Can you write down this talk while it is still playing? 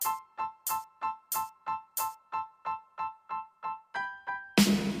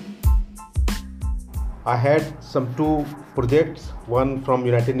I had some two projects, one from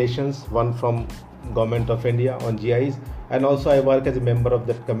United Nations, one from Government of India on GIs, and also I work as a member of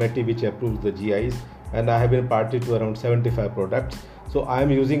that committee which approves the GIs, and I have been party to around 75 products. So I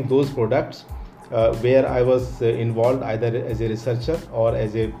am using those products where I was involved either as a researcher or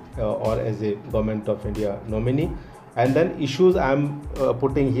as a Government of India nominee. And then issues I'm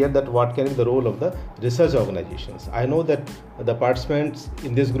putting here, that what can be the role of the research organizations. I know that the participants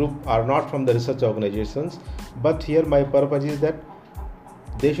in this group are not from the research organizations, but here my purpose is that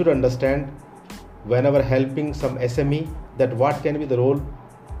they should understand, whenever helping some SME, that what can be the role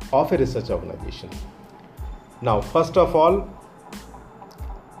of a research organization. Now, first of all,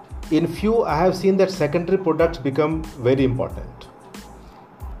 in few I have seen that secondary products become very important.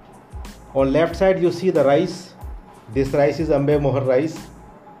 On left side you see the rice. This rice is Ambe Mohar rice.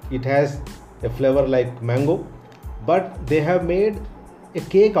 It has a flavor like mango, but they have made a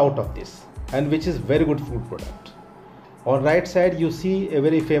cake out of this, and which is very good food product. On right side you see a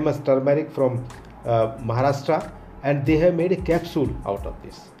very famous turmeric from Maharashtra, and they have made a capsule out of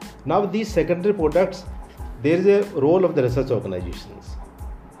this. Now these secondary products, there is a role of the research organizations.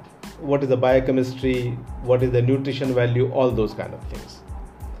 What is the biochemistry, what is the nutrition value, all those kind of things.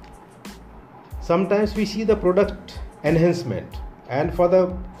 Sometimes we see the product enhancement, and for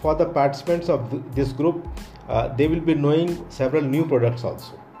the participants of this group, they will be knowing several new products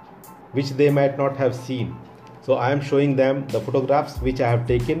also, which they might not have seen. So I am showing them the photographs which I have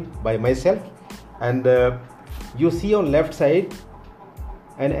taken by myself, and you see on left side,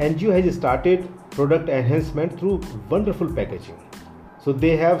 an NGO has started product enhancement through wonderful packaging. So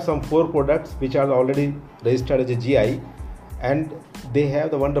they have some 4 products which are already registered as a GI, and they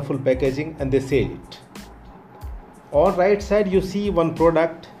have the wonderful packaging and they sell it. On right side you see one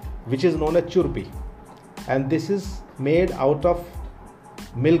product which is known as Churpi, and this is made out of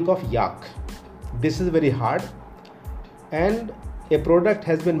milk of yak. This is very hard, and a product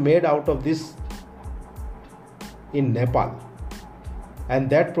has been made out of this in Nepal, and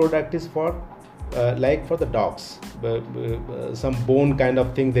that product is for like for the dogs, some bone kind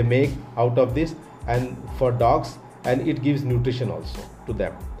of thing they make out of this, and for dogs, and it gives nutrition also to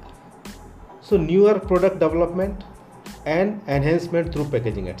them. So newer product development and enhancement through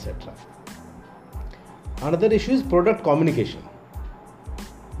packaging, etc. Another issue is product communication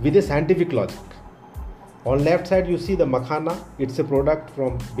with a scientific logic. On left side you see the makhana. It's a product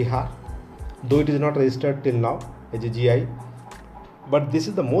from Bihar, though it is not registered till now as a GI, but this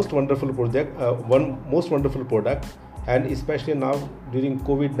is the most wonderful project, most wonderful product, and especially now during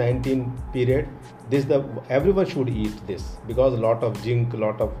COVID-19 period, everyone should eat this, because a lot of zinc, a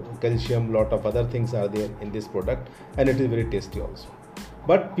lot of calcium, lot of other things are there in this product, and it is very tasty also.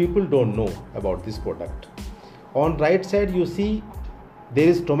 But people don't know about this product. On right side you see there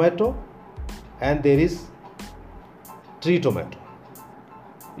is tomato and there is tree tomato.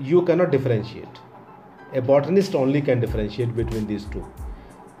 You cannot differentiate. A botanist only can differentiate between these two.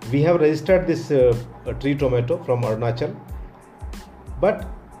 We have registered this tree tomato from Arunachal, but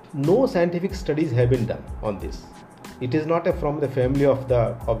no scientific studies have been done on this. It is not from the family of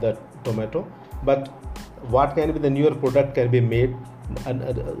the tomato, but what can be the newer product can be made, and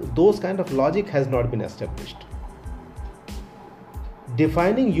those kind of logic has not been established.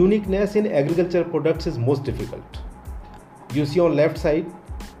 Defining uniqueness in agriculture products is most difficult. You see on left side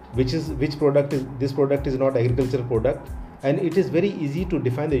which product is this. Product is not agricultural product, and it is very easy to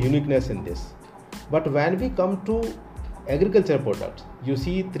define the uniqueness in this. But when we come to agriculture products, you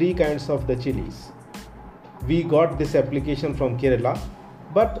see 3 kinds of the chilies. We got this application from Kerala,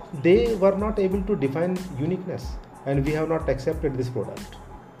 but they were not able to define uniqueness, and we have not accepted this product.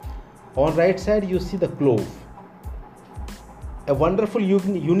 On right side you see the clove. A wonderful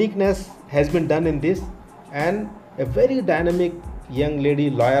uniqueness has been done in this, and a very dynamic young lady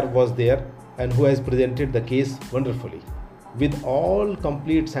lawyer was there, and who has presented the case wonderfully with all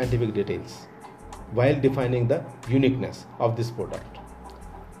complete scientific details while defining the uniqueness of this product.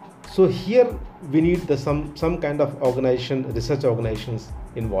 So here we need some kind of organization, research organizations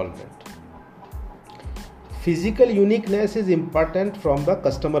involvement. Physical uniqueness is important from the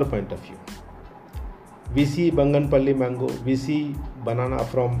customer point of view. We see Banganpalli mango, we see banana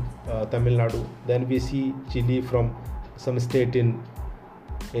from Tamil Nadu, then we see chili from some state in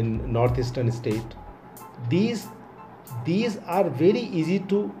northeastern state. These are very easy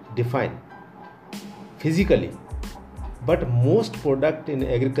to define physically, but most product in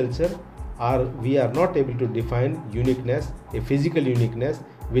agriculture we are not able to define uniqueness, a physical uniqueness,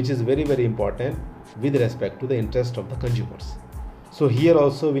 which is very, very important with respect to the interest of the consumers. So here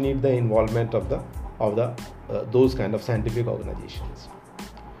also we need the involvement of those kind of scientific organizations.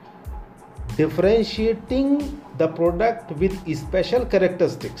 differentiating the product with special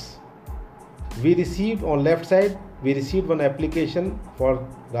characteristics. We received on left side, we received one application for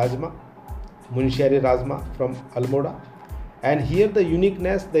Rajma, Munshari Rajma from Almora. And here the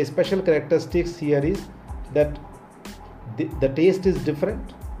uniqueness, the special characteristics here is that the taste is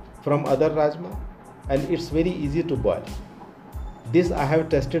different from other Rajma and it's very easy to boil. This I have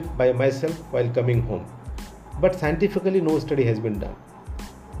tested by myself while coming home. But scientifically no study has been done.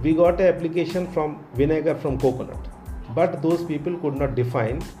 We got an application from vinegar from coconut, but those people could not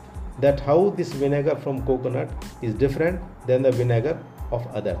define that how this vinegar from coconut is different than the vinegar of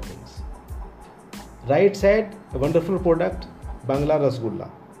other things. Right side, a wonderful product, Bangla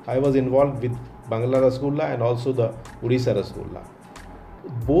Rasgulla. I was involved with Bangla Rasgulla and also the Odisha Rasgulla.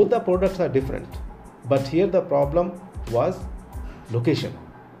 Both the products are different, but here the problem was location,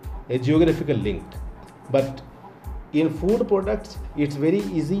 a geographical link. But in food products, it's very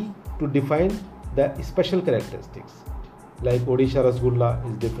easy to define the special characteristics. Like Odisha Rasgulla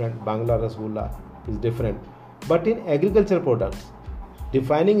is different, Bangla Rasgulla is different. But in agriculture products,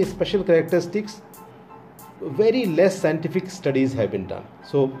 defining special characteristics, very less scientific studies have been done.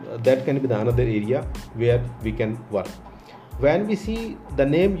 So that can be the another area where we can work. When we see the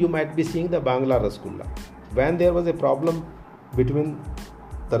name, you might be seeing the Bangla Rasgulla. When there was a problem between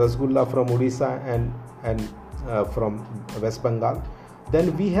the Rasgulla from Odisha and from West Bengal,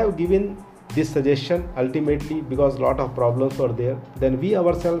 then we have given this suggestion ultimately because a lot of problems were there. Then we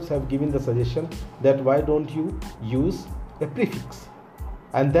ourselves have given the suggestion that why don't you use a prefix,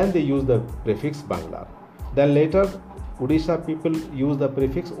 and then they use the prefix Bangla. Then later Odisha people use the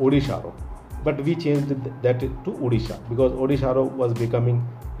prefix Odisharo, but we changed that to Odisha because Odisharo was becoming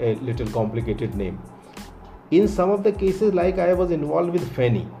a little complicated name. In some of the cases, like I was involved with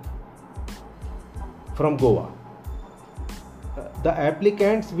Feni from Goa, the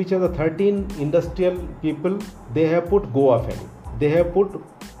applicants, which are the 13 industrial people, they have put Goa Feni, they have put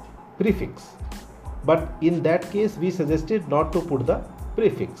prefix, but in that case we suggested not to put the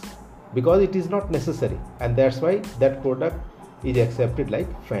prefix because it is not necessary, and that's why that product is accepted like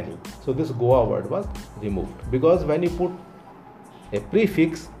Feni. So this Goa word was removed because when you put a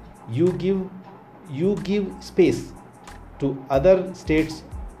prefix, you give space to other states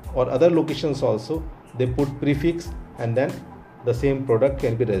or other locations also. They put prefix and then the same product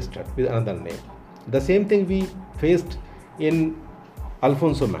can be registered with another name. The same thing we faced in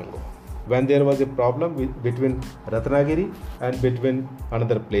Alfonso mango when there was a problem between Ratnagiri and between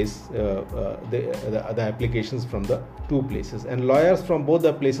another place, the applications from the two places, and lawyers from both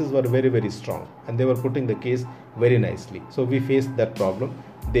the places were very, very strong and they were putting the case very nicely. So we faced that problem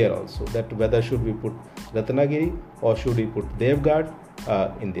there also, that whether should we put Ratnagiri or should we put Devgad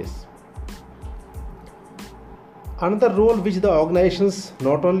in this. Another role which the organizations,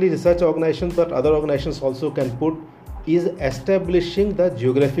 not only research organizations but other organizations also can put, is establishing the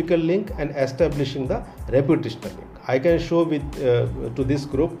geographical link and establishing the reputational link. I can show with to this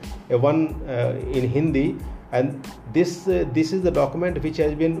group one in Hindi, and this is the document which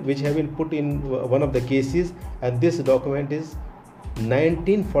have been put in one of the cases, and this document is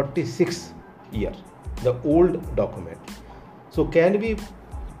 1946 year, the old document. So can we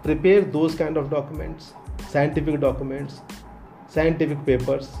prepare those kind of documents, scientific documents, scientific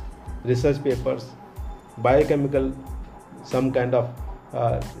papers, research papers, biochemical, some kind of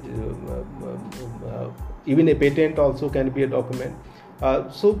even a patent also can be a document.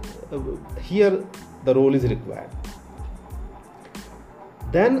 Here the role is required.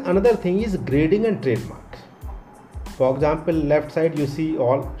 Then another thing is grading and trademark. For example, left side you see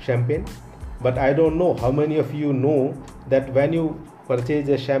all champagne, but I don't know how many of you know that when you purchase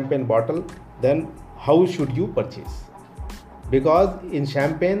a champagne bottle, then how should you purchase? Because in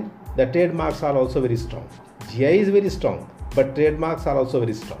champagne the trademarks are also very strong. GI is very strong, but trademarks are also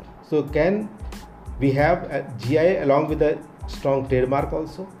very strong. So can we have a GI along with a strong trademark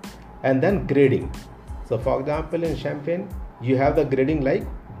also? And then grading. So for example, in champagne you have the grading like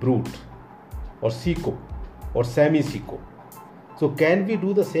Brut or Seco or Semi-Seco. So can we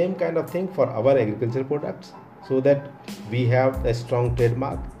do the same kind of thing for our agricultural products so that we have a strong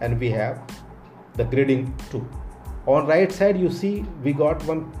trademark and we have the grading too? On right side you see we got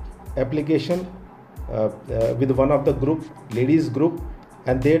one application with one of the group, ladies group,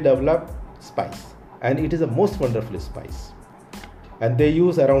 and they developed spice, and it is a most wonderful spice, and they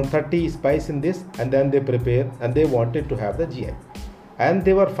use around 30 spice in this, and then they prepare, and they wanted to have the GI, and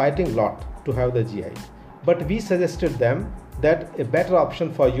they were fighting a lot to have the GI, but we suggested them that a better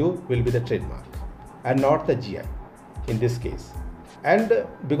option for you will be the trademark and not the GI in this case. And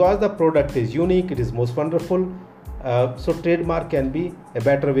because the product is unique, it is most wonderful, So trademark can be a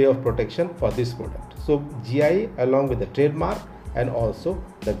better way of protection for this product. So GI along with the trademark and also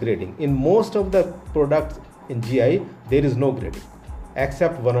the grading. In most of the products in GI there is no grading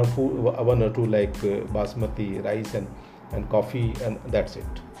except one or two like basmati rice and coffee, and that's it.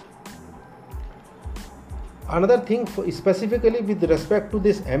 Another thing specifically with respect to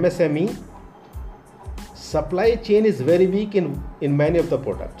this MSME, supply chain is very weak in many of the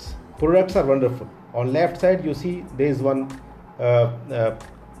products. Products are wonderful. On left side you see there is one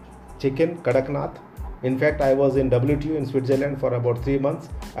chicken Kadaknath. In fact, I was in WTO in Switzerland for about 3 months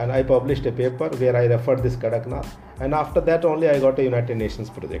and I published a paper where I referred this Kadaknath, and after that only I got a United Nations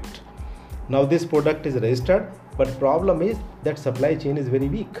project. Now this product is registered, but problem is that supply chain is very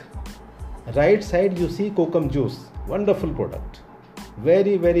weak. Right side you see Kokum juice, wonderful product,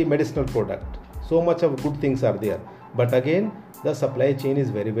 very medicinal product, so much of good things are there, but again the supply chain is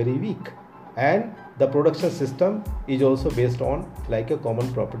very weak, and the production system is also based on like a common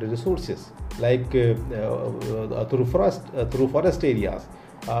property resources like through forest areas.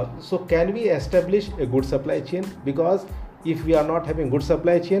 So can we establish a good supply chain? Because if we are not having good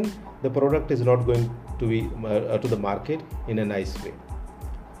supply chain, the product is not going to be to the market in a nice way.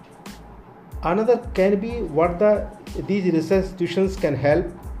 Another can be what these research institutions can help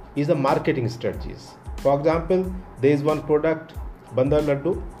is the marketing strategies. For example, there is one product Bandar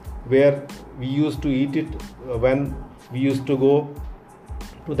Laddu where we used to eat it when we used to go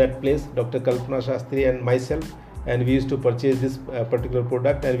to that place, Dr. Kalpana Shastri and myself, and we used to purchase this particular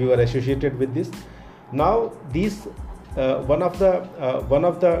product and we were associated with this. Now these one of the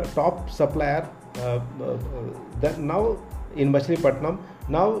top supplier that now in Machilipatnam,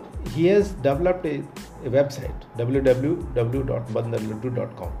 now he has developed a website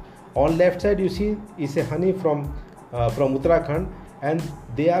www.bandarladdu.com. On left side you see is a honey from Uttarakhand, and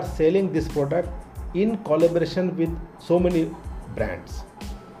they are selling this product in collaboration with so many brands.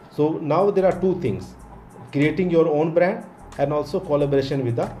 So now there are two things: creating your own brand and also collaboration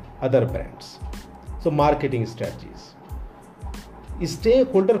with the other brands. So marketing strategies.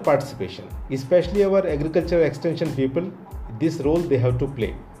 Stakeholder participation, especially our agricultural extension people, this role they have to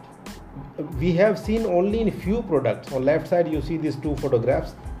play. We have seen only in few products. On left side you see these two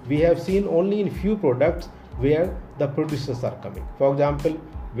photographs. We have seen only in few products where the producers are coming. For example,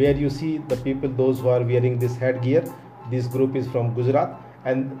 where you see the people, those who are wearing this headgear, this group is from Gujarat,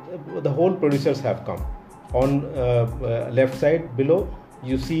 and the whole producers have come. On left side below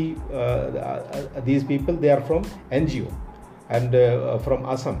you see these people, they are from NGO and from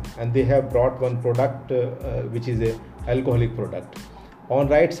Assam, and they have brought one product which is a alcoholic product. On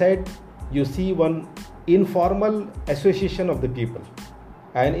right side you see one informal association of the people,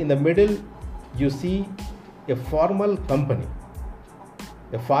 and in the middle you see a formal company,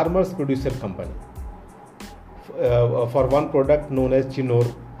 a farmers producer company for one product known as Chinor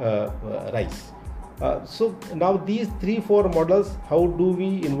rice. So now these 3-4 models, how do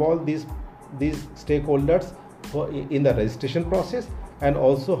we involve these stakeholders in the registration process, and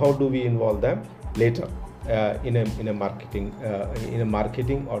also how do we involve them later in a marketing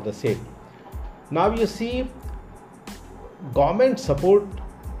or the sale. Now you see government support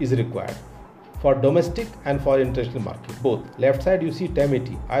is required for domestic and for international market both. Left side you see TEMA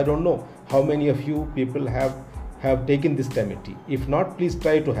tea. I don't know how many of you people have taken this TEMA tea. If not, please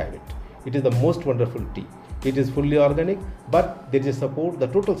try to have it. It is the most wonderful tea. It is fully organic, but there is support, the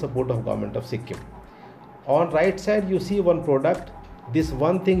total support of government of Sikkim. On right side you see one product. This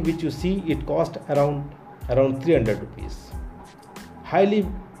one thing which you see, it cost around 300 rupees. Highly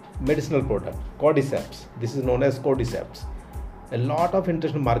medicinal product, cordyceps. This is known as cordyceps. A lot of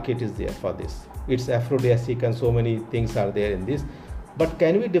international market is there for this. It's aphrodisiac and so many things are there in this. But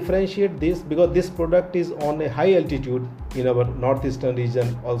can we differentiate this? Because this product is on a high altitude in our northeastern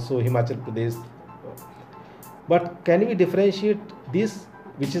region, also Himachal Pradesh. But can we differentiate this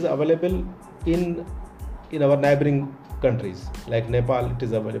which is available in our neighboring countries like Nepal? It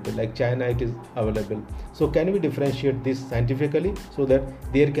is available, like China it is available. So can we differentiate this scientifically so that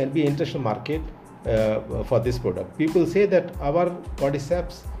there can be international market for this product? People say that our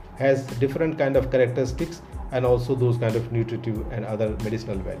cordyceps has different kind of characteristics and also those kind of nutritive and other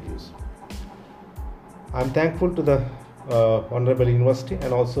medicinal values. I am thankful to the Honorable University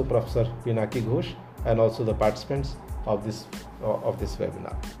and also Professor Pinaki Ghosh and also the participants of this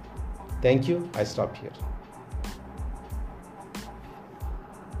webinar. Thank you. I stop here.